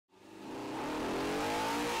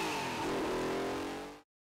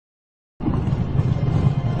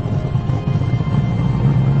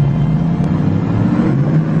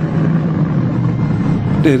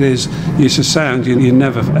it's a sound you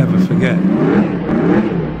never ever forget.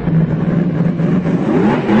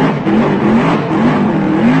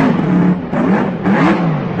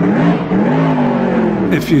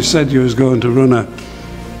 If you said you was going to run a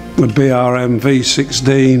BRM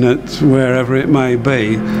V16 at wherever it may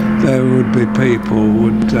be, there would be people who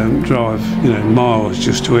would drive, you know, miles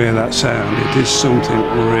just to hear that sound. It is something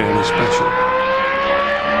really special.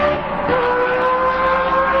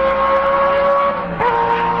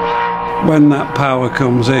 When that power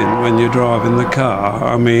comes in, when you're driving the car,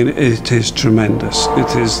 I mean, it is tremendous.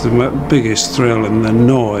 It is the biggest thrill, and the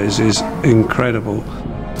noise is incredible.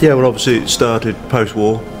 Yeah, well, obviously it started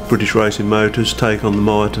post-war. British Racing Motors take on the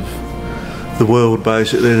might of the world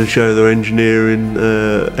basically and show their engineering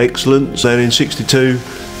excellence. Then in '62,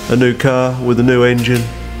 a new car with a new engine,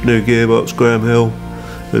 new gearbox. Graham Hill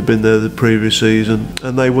had been there the previous season,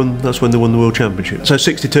 and they won. That's when they won the World Championship. So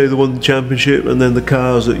 '62 they won the championship, and then the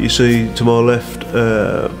cars that you see to my left,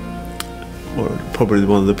 well, probably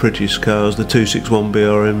one of the prettiest cars, the 261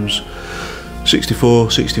 BRMs.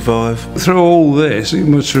 64, 65. Through all this, you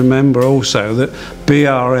must remember also that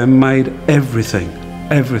BRM made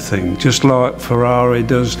everything, just like Ferrari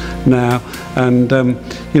does now. And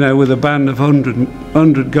you know, with a band of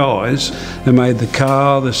 100 guys, they made the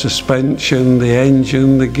car, the suspension, the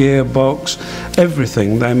engine, the gearbox,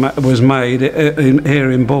 everything was made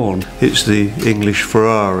here in Bourne. It's the English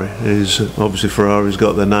Ferrari. Obviously Ferrari's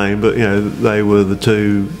got their name, but you know, they were the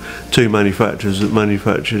two manufacturers that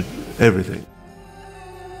manufactured everything.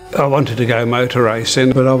 I wanted to go motor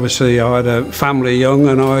racing, but obviously I had a family young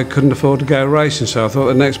and I couldn't afford to go racing, so I thought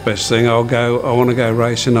the next best thing, I want to go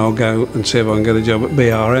racing, I'll go and see if I can get a job at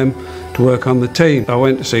BRM to work on the team. I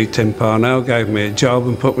went to see Tim Parnell, gave me a job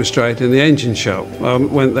and put me straight in the engine shop. I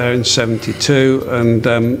went there in '72, and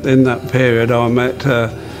in that period I met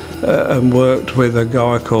and worked with a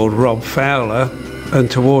guy called Rob Fowler. And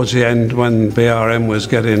towards the end, when BRM was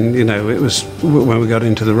getting, you know, it was when we got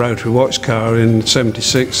into the rotary watch car in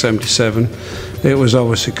 '76, '77, it was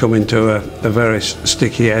obviously coming to a very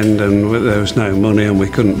sticky end, and there was no money, and we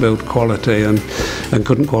couldn't build quality, and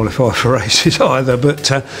couldn't qualify for races either.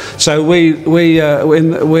 But so we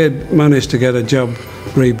managed to get a job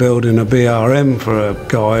rebuilding a BRM for a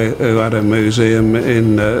guy who had a museum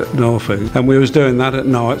in Norfolk, and we was doing that at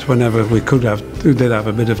night whenever we did have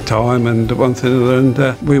a bit of time and one thing or other,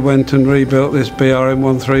 and we went and rebuilt this BRM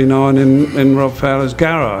 139 in Rob Fowler's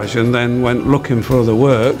garage, and then went looking for other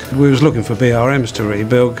work. We was looking for BRMs to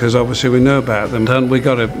rebuild because obviously we knew about them, and we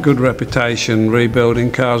got a good reputation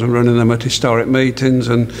rebuilding cars and running them at historic meetings,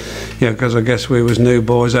 and you know, because I guess we was new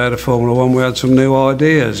boys out of Formula One, we had some new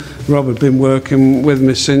ideas. Rob had been working with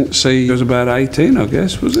me since he was about 18, I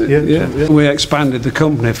guess, was it? Yeah. We expanded the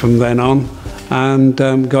company from then on, and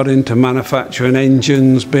got into manufacturing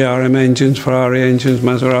engines, BRM engines, Ferrari engines,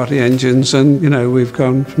 Maserati engines, and you know, we've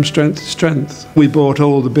gone from strength to strength. We bought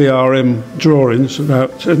all the BRM drawings,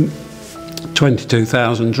 about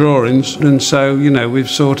 22,000 drawings, and so you know, we've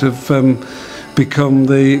sort of become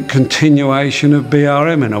the continuation of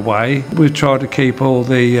BRM in a way. We've tried to keep all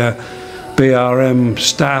the BRM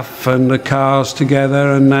staff and the cars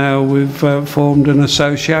together, and now we've formed an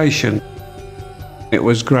association. It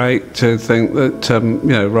was great to think that you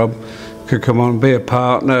know, Rob could come on, be a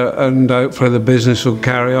partner, and hopefully the business will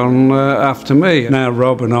carry on after me. Now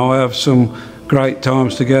Rob and I have some great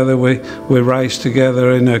times together. We race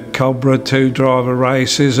together in a Cobra 2-driver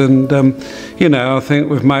races, and you know, I think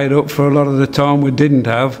we've made up for a lot of the time we didn't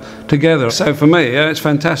have together. So for me, yeah, it's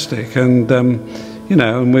fantastic, and you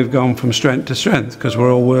know, and we've gone from strength to strength because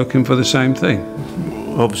we're all working for the same thing.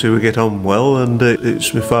 Obviously we get on well, and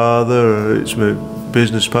it's my father, it's my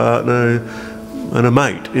business partner, and a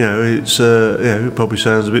mate. You know, it's you know, it probably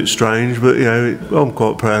sounds a bit strange, but you know, I'm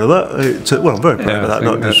quite proud of that. Well, I'm very proud of that.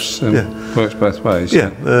 Not just works both ways.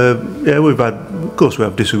 Yeah, yeah. We've had, of course, we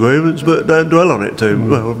have disagreements, but don't dwell on it too.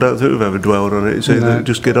 Well, I don't think we've ever dwelled on it. It's either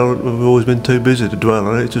just get on. We've always been too busy to dwell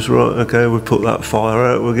on it. It's just right. Okay, we've put that fire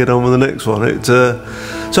out. We'll get on with the next one.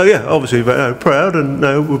 So yeah, obviously very proud, and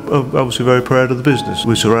we're obviously very proud of the business.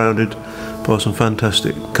 We're surrounded by some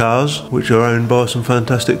fantastic cars which are owned by some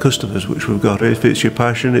fantastic customers which we've got. If it's your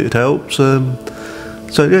passion, it helps. So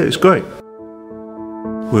yeah, it's great.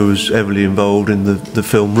 We was heavily involved in the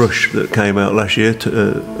film Rush that came out last year,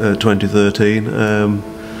 2013.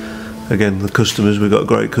 Again, the customers, we've got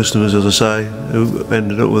great customers, as I say, who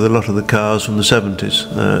ended up with a lot of the cars from the 70s,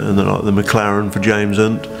 and like the McLaren for James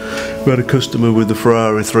Hunt. We had a customer with the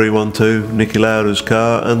Ferrari 312, Nicky Lauda's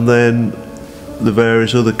car, and then the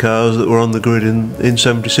various other cars that were on the grid in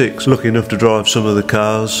 '76. Lucky enough to drive some of the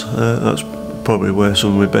cars. That's probably where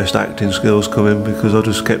some of my best acting skills come in, because I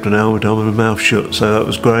just kept an helmet on and my mouth shut, so that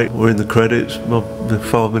was great. We're in the credits, the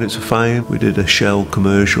 5 minutes of fame. We did a Shell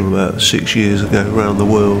commercial about 6 years ago around the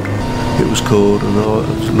world, it was called, and I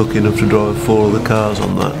was lucky enough to drive 4 of the cars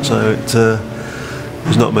on that, so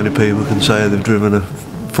there's not many people can say they've driven a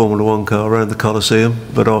Formula 1 car around the Coliseum,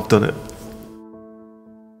 but I've done it.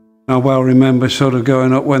 I well remember sort of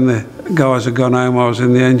going up when the guys had gone home. I was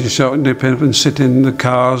in the engine shop and nipping up and sitting in the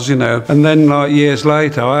cars, you know. And then, like years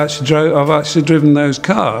later, I've actually driven those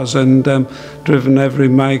cars and driven every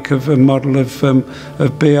make of a model of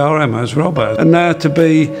BRM as Robbo. And now to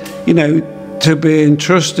be, you know, to be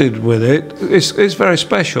entrusted with it, it's very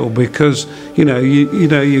special, because you know,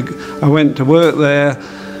 I went to work there.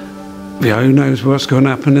 You know, who knows what's going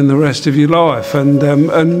to happen in the rest of your life, and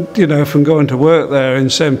you know, from going to work there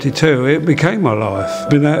in '72, it became my life.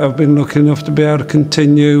 I've been lucky enough to be able to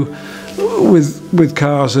continue with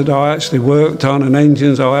cars that I actually worked on and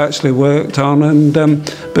engines I actually worked on, and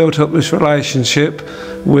built up this relationship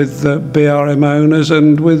with the BRM owners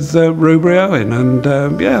and with Ruby Owen, and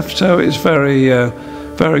yeah, so it's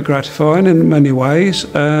very gratifying in many ways,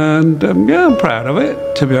 and yeah, I'm proud of it,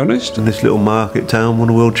 to be honest. And this little market town won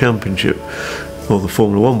a world championship, or the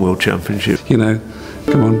Formula 1 world championship. You know,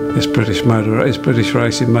 come on, it's British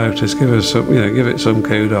Racing Motors. Give us some, you know, give it some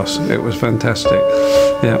kudos. It was fantastic.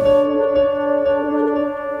 Yeah.